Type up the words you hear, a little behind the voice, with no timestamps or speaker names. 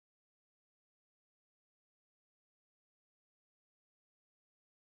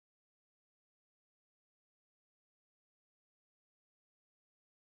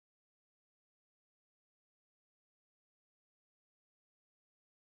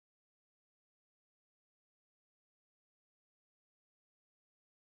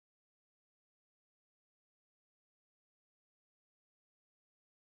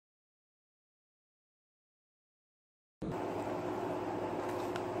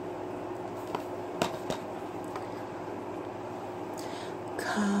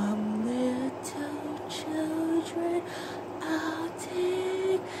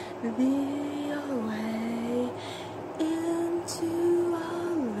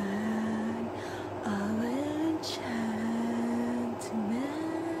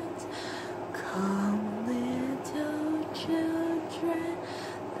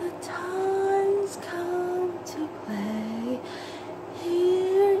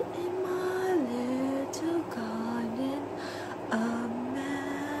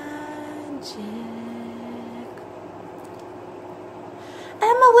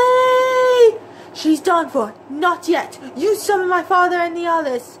done for. Not yet. You summon my father and the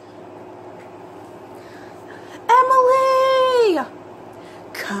others. Emily!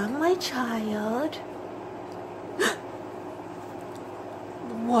 Come, my child.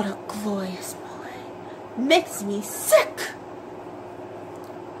 What a glorious morning. Makes me sick.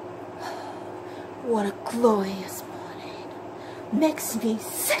 What a glorious morning. Makes me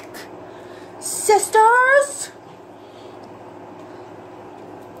sick. Sisters!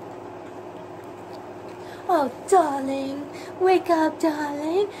 Oh, darling. Wake up,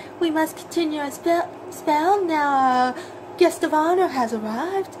 darling. We must continue our spell now. Our guest of honor has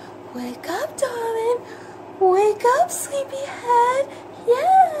arrived. Wake up, darling. Wake up, sleepyhead.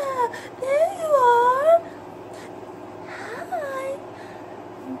 Yeah, there you are. Hi.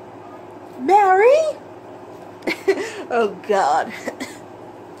 Mary? Oh, God.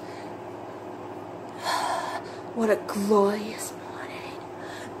 What a glorious morning.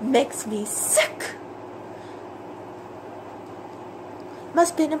 Makes me sick.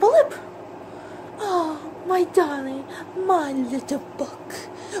 Must be in a blip. Oh, my darling, my little book.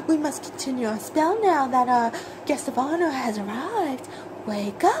 We must continue our spell now that our guest of honor has arrived.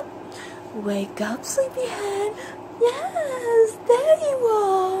 Wake up. Wake up, sleepyhead. Yes, there you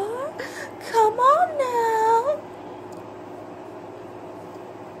are. Come on now.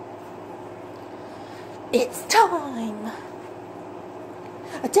 It's time.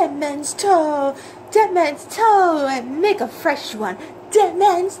 A dead man's toe. Dead man's toe. And make a fresh one. Dead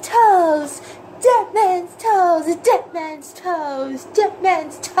man's toes. Dead man's toes. Dead man's toes. Dead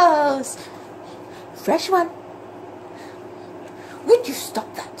man's toes. Fresh one. Would you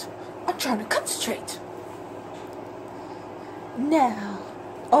stop that? I'm trying to concentrate. Now,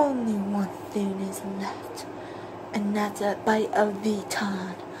 only one thing is left, and that's a bite of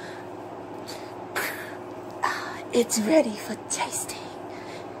Viton. It's ready for tasting.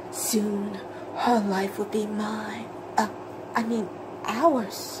 Soon, her life will be mine.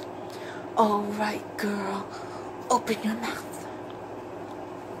 Ours. All right, girl. Open your mouth.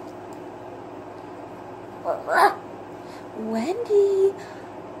 Wendy,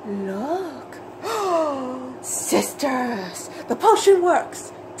 look. Sisters, the potion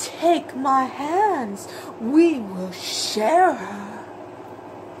works. Take my hands. We will share her.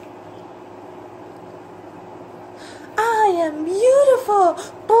 I am beautiful.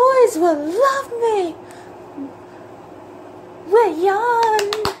 Boys will love me. We're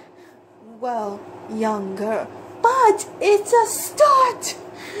young. Well, younger, but it's a start.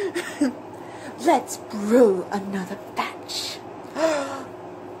 Let's brew another batch.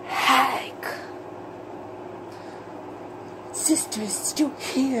 Hag. Sisters, did you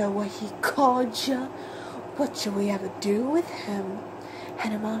hear what he called you? What shall we ever do with him?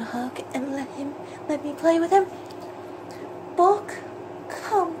 Hand him on a hug and let me play with him? Book,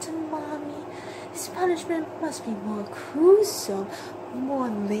 come to mommy. His punishment must be more gruesome, more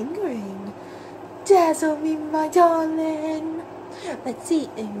lingering. Dazzle me, my darling. Let's see,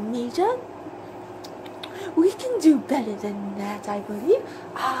 Amicia. We can do better than that, I believe.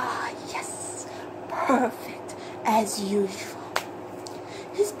 Ah, yes. Perfect, as usual.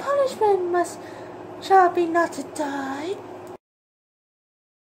 His punishment shall be not to die,